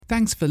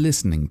Thanks for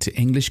listening to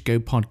English Go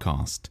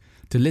Podcast.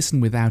 To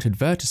listen without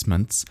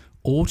advertisements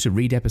or to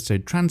read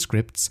episode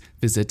transcripts,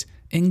 visit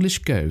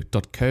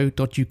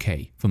englishgo.co.uk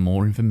for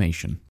more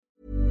information.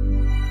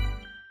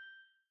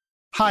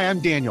 Hi, I'm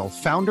Daniel,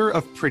 founder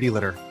of Pretty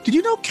Litter. Did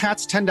you know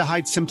cats tend to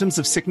hide symptoms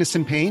of sickness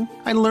and pain?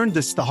 I learned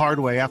this the hard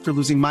way after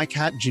losing my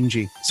cat,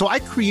 Gingy. So I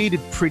created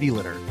Pretty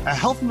Litter, a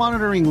health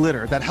monitoring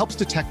litter that helps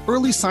detect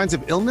early signs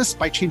of illness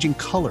by changing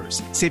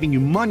colors, saving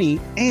you money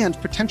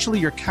and potentially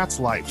your cat's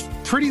life.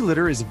 Pretty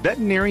Litter is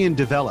veterinarian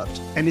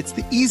developed, and it's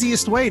the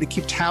easiest way to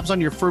keep tabs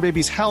on your fur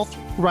baby's health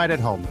right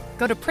at home.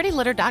 Go to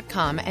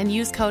prettylitter.com and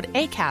use code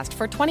ACAST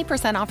for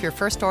 20% off your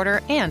first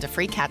order and a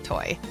free cat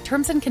toy.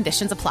 Terms and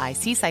conditions apply.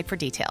 See site for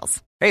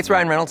details. Hey, it's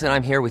Ryan Reynolds, and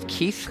I'm here with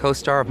Keith,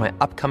 co-star of my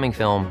upcoming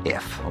film,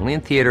 If, only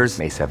in theaters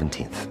May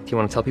 17th. Do you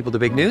want to tell people the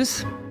big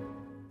news?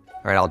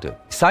 All right, I'll do it.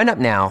 Sign up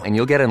now and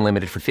you'll get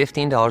unlimited for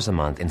 $15 a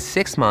month and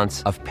 6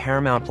 months of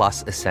Paramount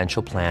Plus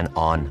Essential Plan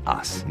on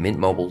us.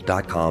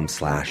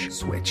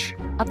 MintMobile.com/switch.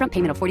 Upfront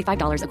payment of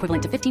 $45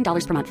 equivalent to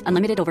 $15 per month.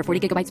 Unlimited over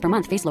 40 gigabytes per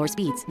month. Face lower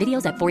speeds.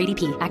 Videos at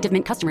 480p. Active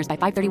Mint customers by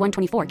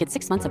 531.24 get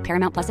 6 months of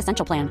Paramount Plus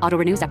Essential Plan. Auto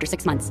renews after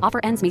 6 months. Offer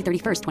ends May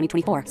 31st,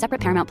 2024.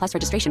 Separate Paramount Plus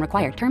registration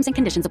required. Terms and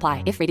conditions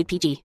apply if rated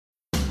PG.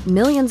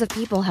 Millions of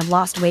people have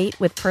lost weight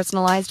with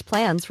personalized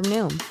plans from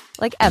Noom.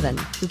 Like Evan,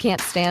 who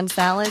can't stand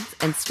salads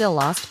and still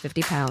lost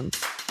 50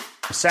 pounds.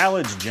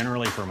 Salads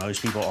generally for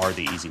most people are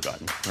the easy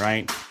button,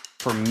 right?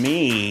 For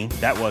me,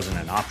 that wasn't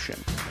an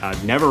option. I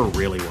never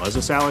really was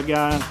a salad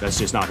guy. That's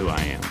just not who I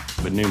am.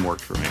 But Noom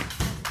worked for me.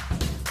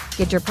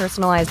 Get your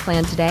personalized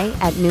plan today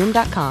at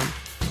Noom.com.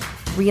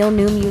 Real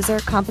Noom user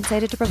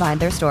compensated to provide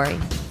their story.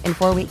 In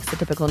 4 weeks, the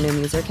typical Noom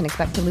user can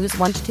expect to lose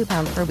 1 to 2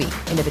 pounds per week.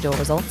 Individual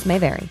results may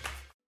vary.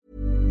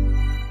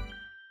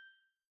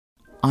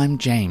 I'm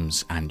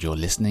James, and you're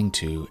listening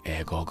to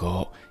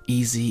Ergogo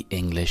Easy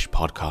English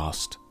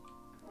Podcast.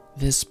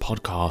 This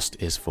podcast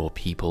is for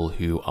people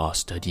who are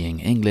studying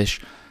English,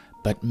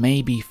 but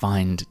maybe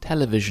find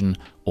television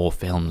or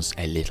films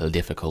a little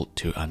difficult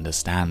to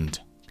understand.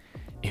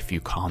 If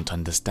you can't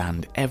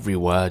understand every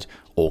word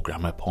or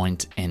grammar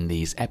point in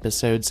these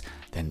episodes,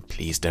 then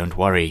please don't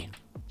worry.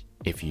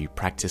 If you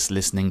practice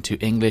listening to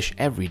English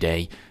every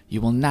day, you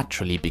will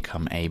naturally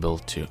become able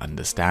to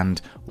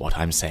understand what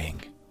I'm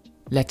saying.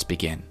 Let's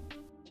begin.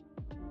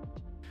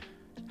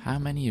 How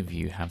many of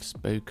you have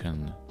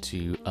spoken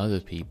to other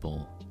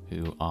people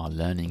who are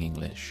learning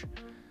English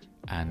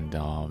and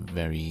are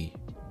very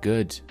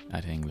good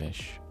at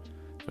English,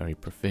 very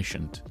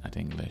proficient at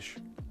English,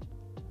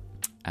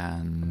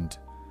 and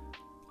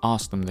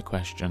asked them the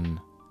question,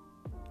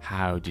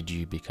 how did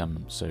you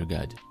become so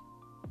good?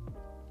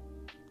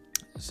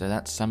 So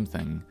that's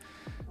something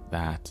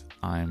that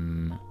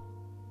I'm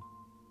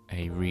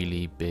a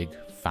really big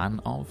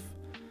fan of,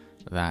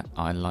 that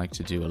I like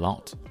to do a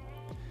lot.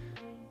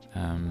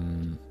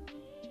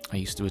 I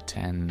used to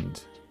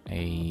attend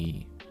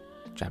a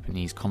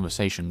Japanese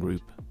conversation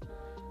group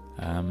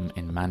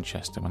in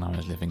Manchester when I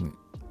was living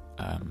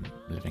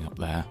up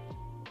there,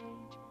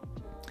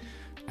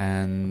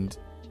 and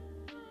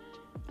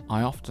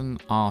I often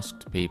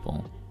asked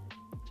people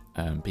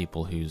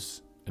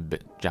whose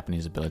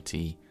Japanese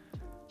ability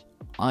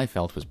I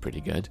felt was pretty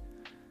good,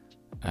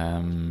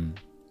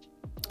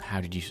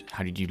 how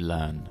did you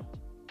learn?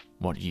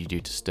 What did you do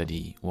to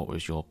study? What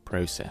was your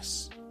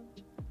process?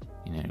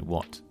 You know,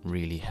 what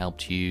really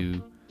helped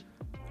you?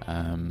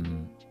 At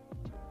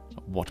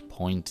what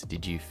point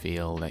did you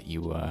feel that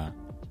you were,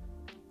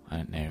 I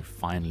don't know,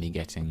 finally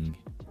getting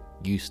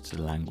used to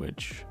the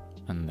language,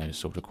 and those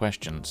sort of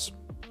questions.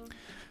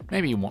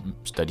 Maybe what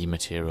study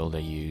material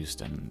they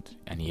used, and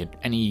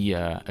any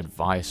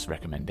advice,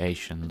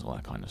 recommendations, all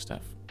that kind of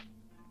stuff.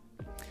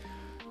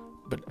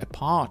 But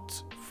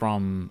apart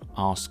from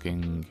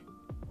asking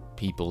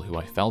people who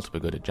I felt were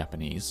good at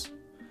Japanese,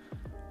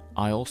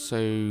 I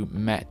also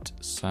met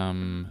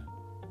some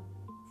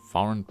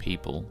foreign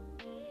people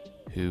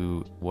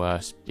who were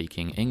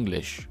speaking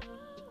English,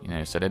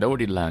 so they'd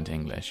already learned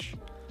English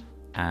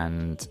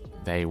and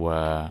they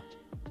were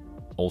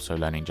also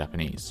learning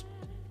Japanese,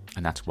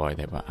 and that's why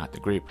they were at the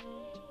group.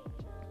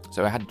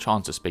 So I had a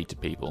chance to speak to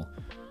people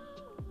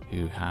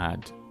who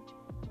had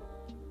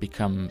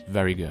become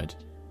very good,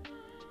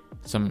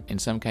 in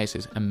some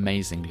cases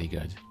amazingly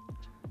good,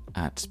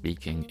 at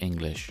speaking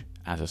English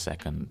as a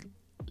second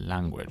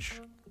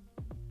language.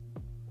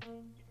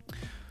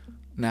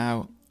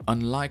 Now,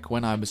 unlike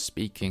when I was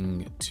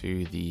speaking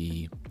to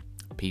the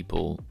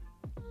people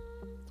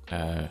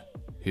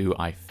who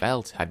I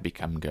felt had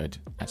become good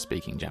at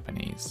speaking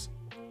Japanese,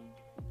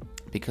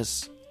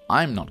 because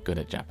I'm not good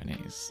at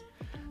Japanese,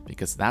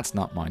 because that's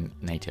not my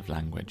native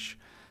language,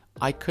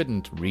 I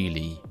couldn't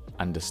really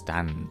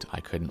understand,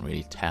 I couldn't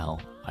really tell,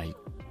 I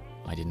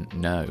didn't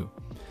know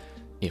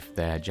if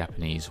their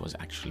Japanese was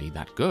actually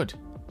that good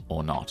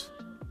or not.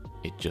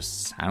 It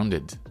just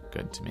sounded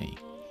good to me.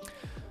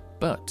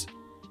 But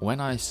when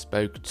I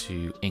spoke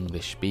to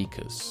English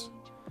speakers,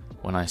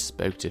 when I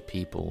spoke to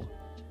people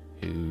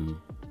who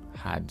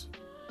had,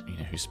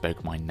 who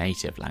spoke my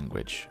native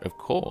language, of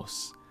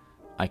course,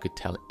 I could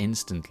tell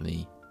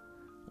instantly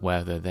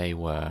whether they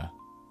were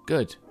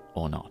good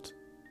or not.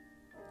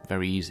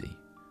 Very easy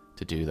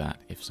to do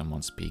that if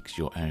someone speaks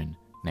your own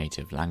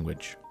native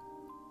language.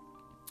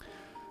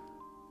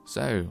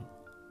 So,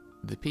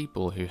 the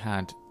people who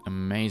had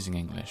amazing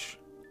English,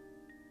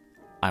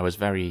 I was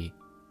very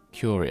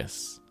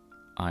curious.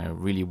 I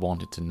really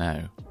wanted to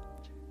know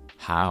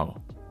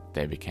how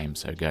they became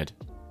so good.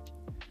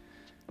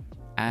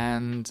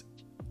 And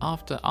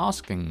after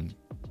asking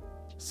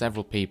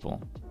several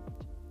people,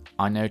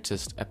 I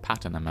noticed a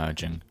pattern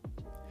emerging.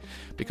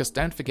 Because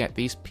don't forget,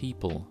 these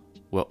people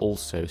were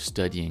also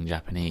studying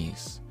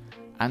Japanese.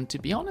 And to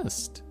be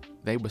honest,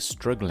 they were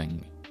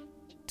struggling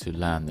to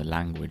learn the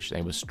language.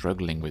 They were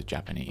struggling with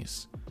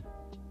Japanese.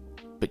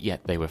 But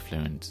yet they were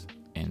fluent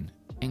in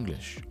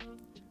English.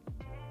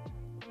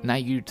 Now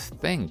you'd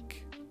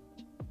think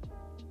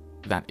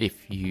that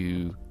if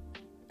you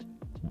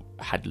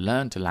had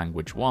learned a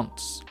language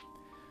once,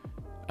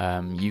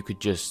 you could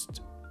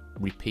just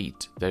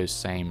repeat those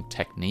same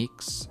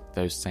techniques,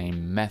 those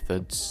same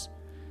methods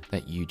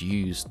that you'd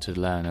use to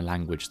learn a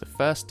language the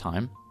first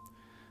time,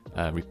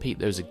 repeat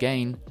those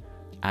again,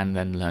 and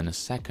then learn a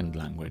second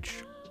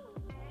language.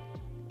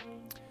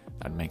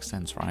 That makes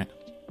sense, right?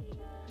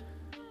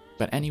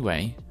 But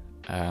anyway,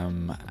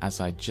 as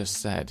I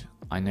just said,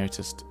 I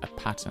noticed a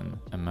pattern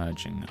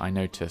emerging. I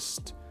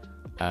noticed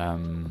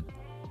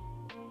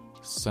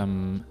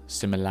some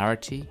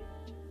similarity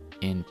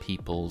in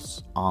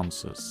people's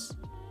answers.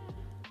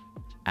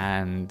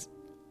 And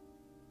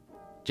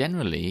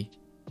generally,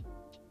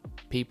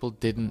 people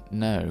didn't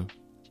know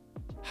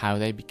how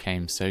they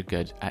became so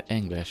good at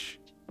English,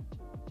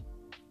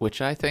 which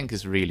I think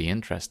is really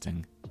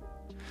interesting.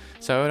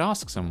 So I would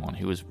ask someone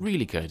who was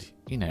really good,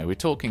 we're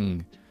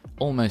talking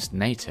almost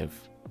native,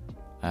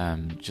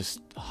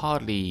 just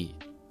hardly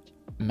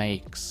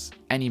makes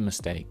any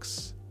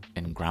mistakes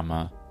in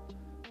grammar.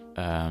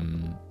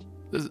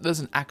 There's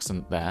an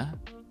accent there,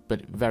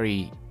 but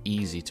very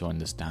easy to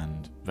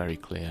understand, very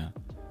clear,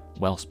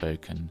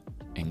 well-spoken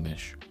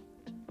English.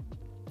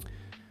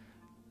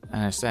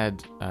 And I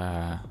said,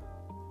 how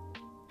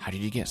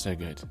did you get so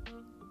good?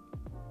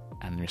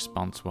 And the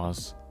response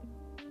was,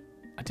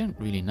 I don't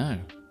really know.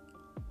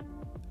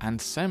 And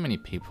so many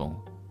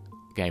people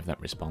gave that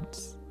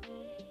response.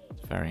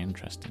 It's very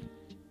interesting.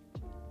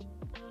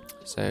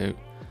 So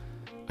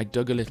I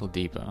dug a little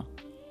deeper.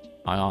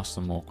 I asked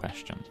them more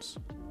questions.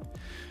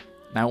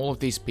 Now, all of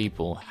these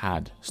people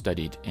had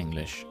studied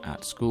English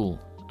at school,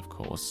 of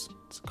course.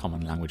 It's a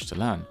common language to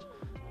learn.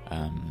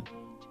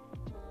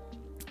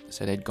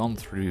 So they'd gone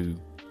through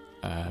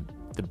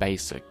the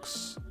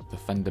basics, the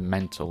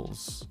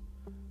fundamentals,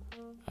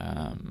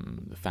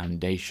 the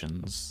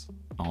foundations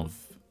of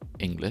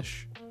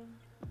English.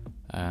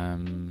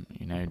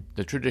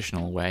 The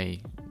traditional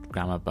way,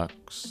 grammar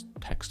books,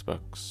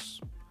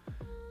 textbooks,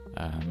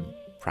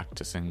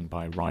 practicing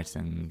by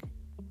writing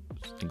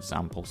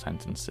example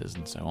sentences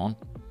and so on.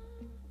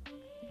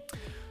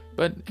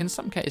 But in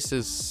some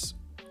cases,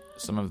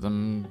 some of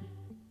them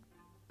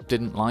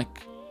didn't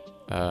like,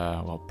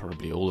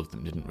 probably all of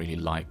them didn't really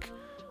like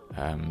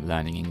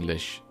learning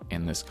English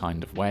in this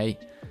kind of way,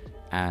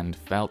 and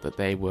felt that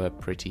they were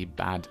pretty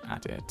bad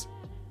at it.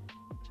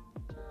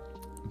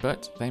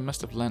 But they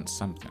must have learnt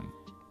something,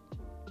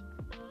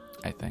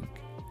 I think.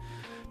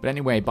 But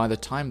anyway, by the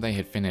time they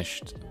had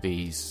finished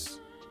these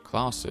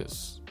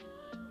classes,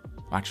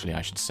 actually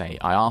I should say,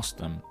 I asked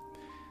them,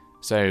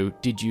 so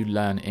did you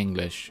learn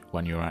English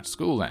when you were at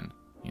school then?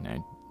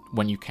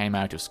 When you came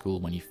out of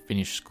school, when you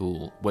finished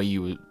school, were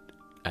you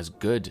as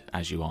good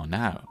as you are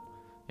now?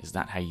 Is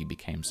that how you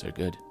became so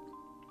good?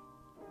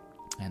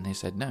 And they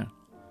said no.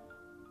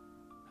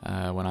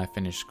 When I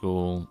finished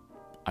school,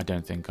 I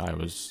don't think I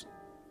was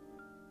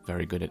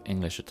very good at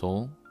English at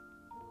all.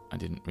 I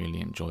didn't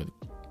really enjoy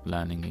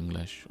learning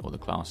English or the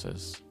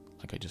classes,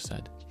 like I just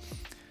said.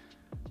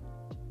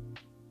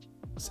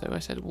 So I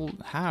said, well,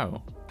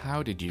 how?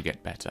 How did you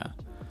get better?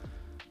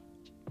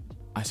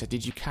 I said,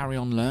 did you carry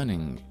on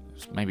learning,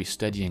 maybe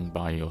studying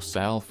by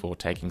yourself or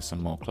taking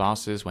some more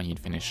classes when you'd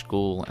finished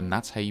school, and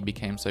that's how you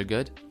became so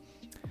good?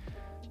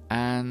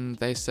 And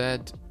they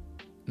said,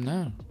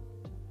 no,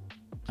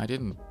 I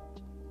didn't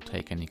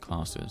take any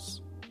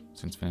classes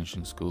since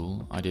finishing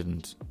school. I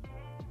didn't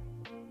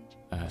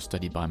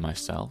study by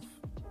myself.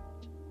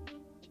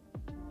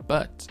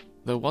 But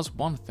there was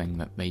one thing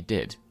that they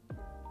did,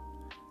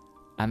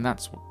 and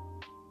that's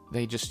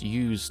they just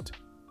used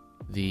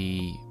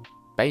the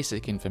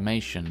basic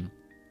information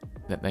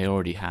that they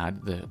already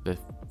had, the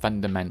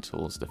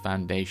fundamentals, the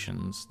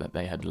foundations that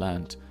they had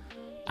learnt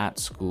at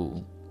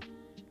school,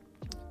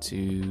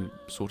 to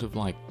sort of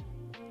like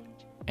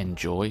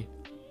enjoy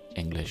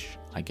English,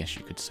 I guess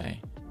you could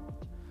say.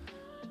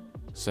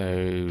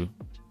 So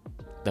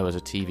there was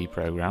a TV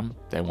program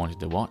they wanted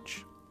to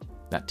watch.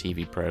 That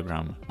TV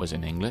program was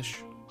in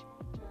English,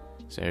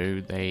 so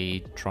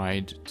they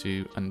tried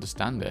to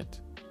understand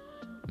it,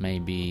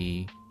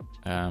 maybe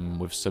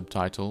with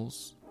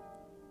subtitles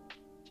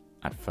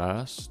at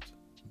first,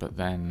 but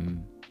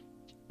then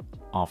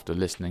after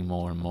listening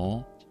more and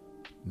more,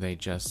 they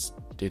just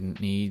didn't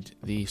need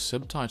the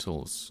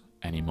subtitles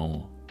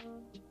anymore.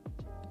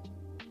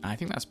 I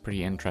think that's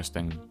pretty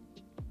interesting,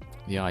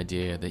 the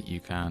idea that you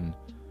can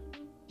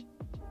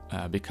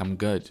become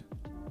good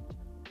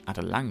at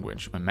a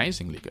language,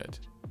 amazingly good,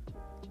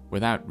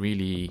 without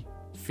really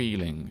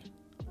feeling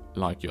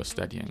like you're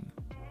studying.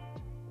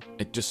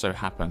 It just so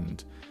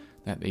happened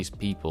that these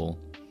people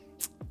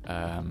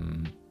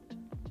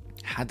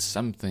had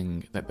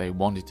something that they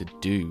wanted to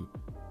do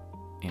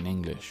in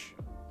English,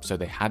 so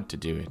they had to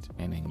do it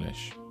in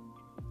English.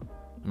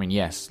 I mean,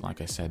 yes,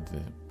 like I said,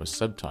 there were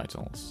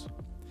subtitles,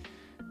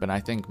 but I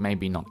think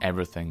maybe not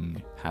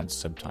everything had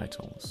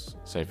subtitles.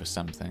 So for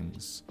some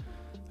things,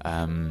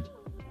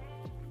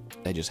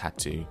 they just had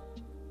to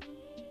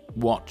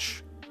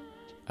watch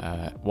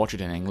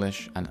it in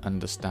English and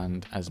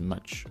understand as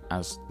much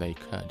as they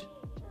could.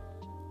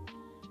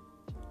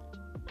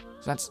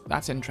 So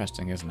that's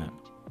interesting, isn't it?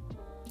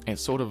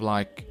 It's sort of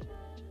like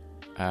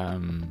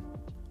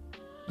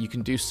you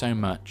can do so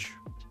much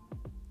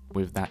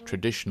with that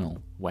traditional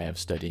way of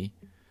study,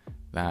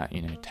 that,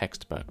 you know,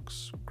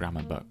 textbooks,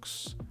 grammar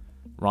books,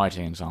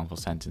 writing example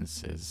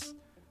sentences,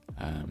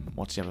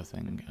 what's the other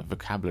thing?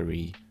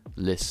 Vocabulary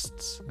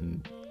lists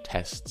and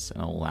tests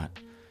and all that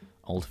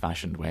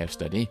old-fashioned way of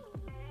study.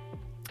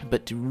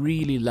 But to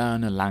really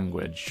learn a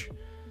language,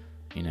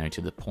 you know,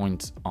 to the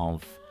point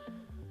of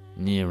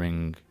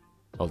nearing,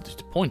 well, to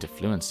the point of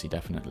fluency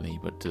definitely,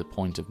 but to the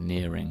point of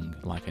nearing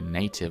like a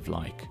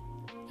native-like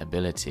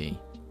ability,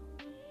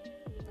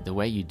 the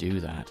way you do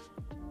that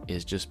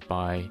is just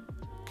by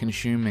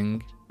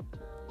consuming,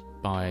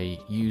 by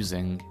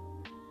using,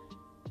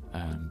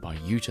 by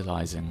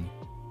utilizing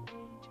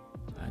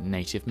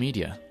native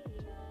media.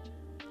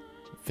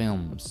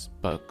 Films,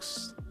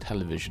 books,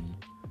 television,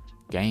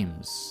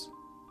 games,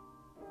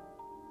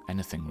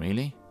 anything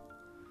really.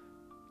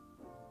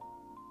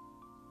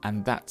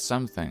 And that's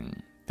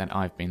something that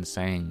I've been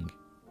saying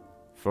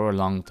for a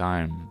long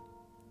time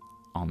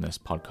on this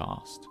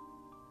podcast,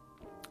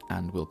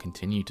 and will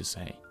continue to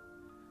say.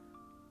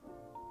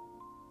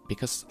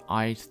 Because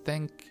I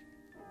think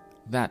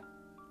that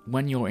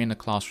when you're in a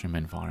classroom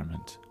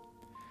environment,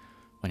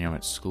 when you're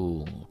at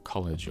school,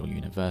 college or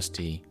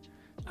university,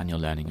 and you're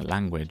learning a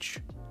language,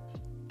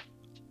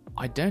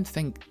 I don't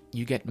think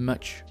you get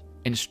much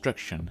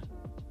instruction.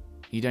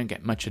 You don't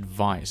get much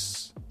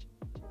advice.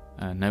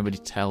 Nobody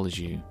tells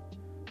you,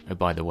 oh,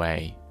 by the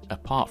way,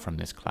 apart from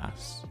this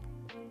class,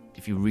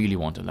 if you really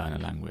want to learn a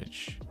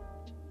language,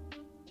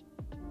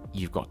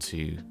 you've got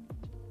to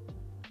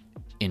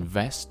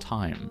invest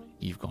time,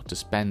 you've got to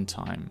spend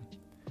time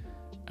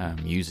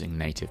using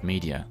native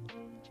media.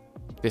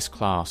 This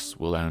class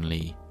will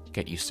only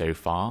get you so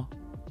far.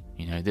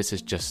 You know, this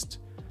is just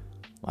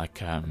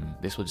like,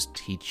 this will just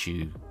teach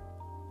you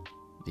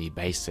the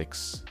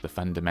basics, the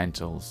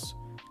fundamentals.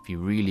 If you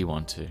really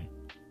want to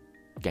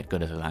get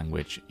good at a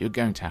language, you're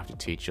going to have to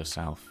teach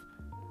yourself.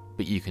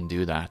 But you can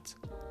do that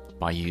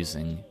by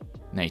using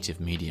native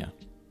media.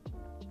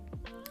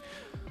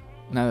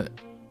 Now,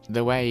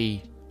 the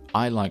way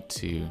I like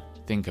to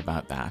think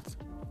about that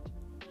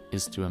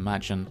is to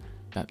imagine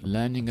that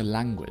learning a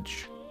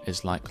language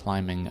is like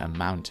climbing a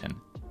mountain.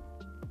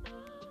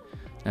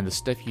 And the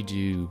stuff you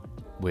do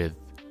with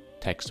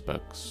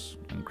textbooks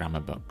and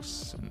grammar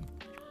books and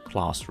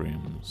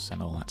classrooms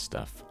and all that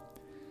stuff,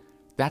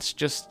 that's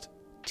just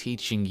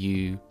teaching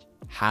you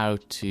how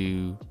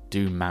to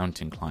do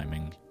mountain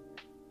climbing.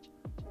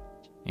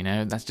 You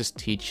know, that's just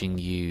teaching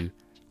you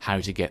how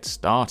to get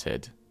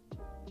started.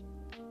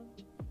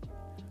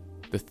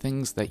 The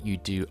things that you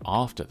do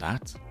after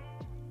that,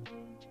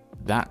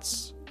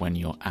 that's when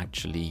you're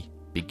actually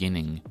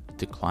beginning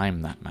to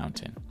climb that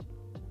mountain.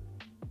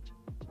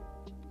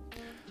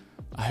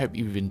 I hope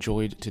you've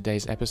enjoyed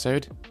today's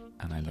episode,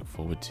 and I look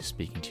forward to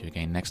speaking to you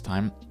again next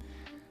time.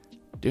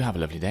 Do have a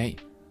lovely day.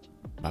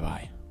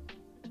 Bye-bye.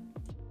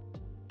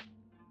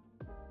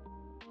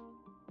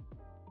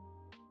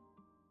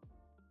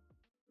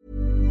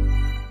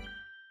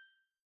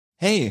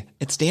 Hey,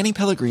 it's Danny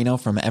Pellegrino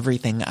from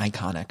Everything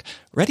Iconic.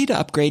 Ready to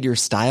upgrade your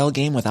style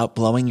game without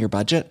blowing your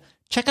budget?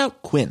 Check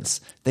out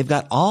Quince. They've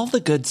got all the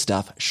good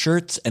stuff,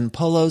 shirts and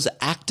polos,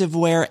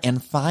 activewear,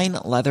 and fine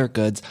leather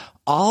goods,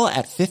 all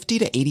at 50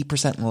 to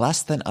 80%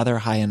 less than other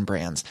high-end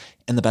brands.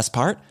 And the best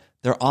part?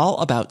 They're all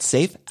about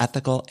safe,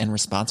 ethical, and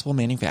responsible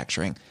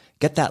manufacturing.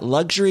 Get that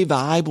luxury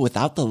vibe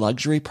without the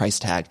luxury price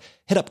tag.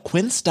 Hit up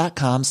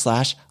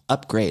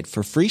quince.com/upgrade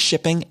for free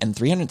shipping and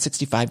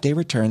 365-day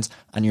returns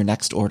on your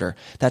next order.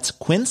 That's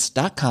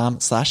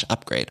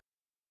quince.com/upgrade.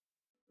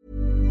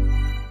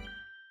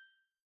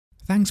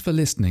 Thanks for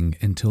listening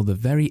until the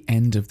very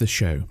end of the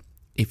show.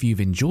 If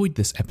you've enjoyed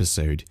this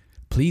episode,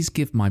 please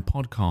give my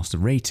podcast a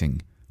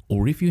rating,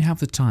 or if you have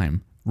the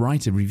time,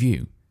 write a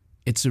review.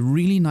 It's a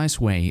really nice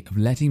way of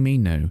letting me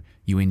know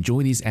you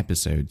enjoy these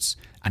episodes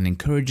and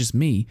encourages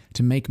me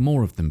to make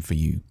more of them for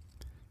you.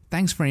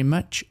 Thanks very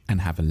much and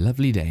have a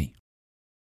lovely day.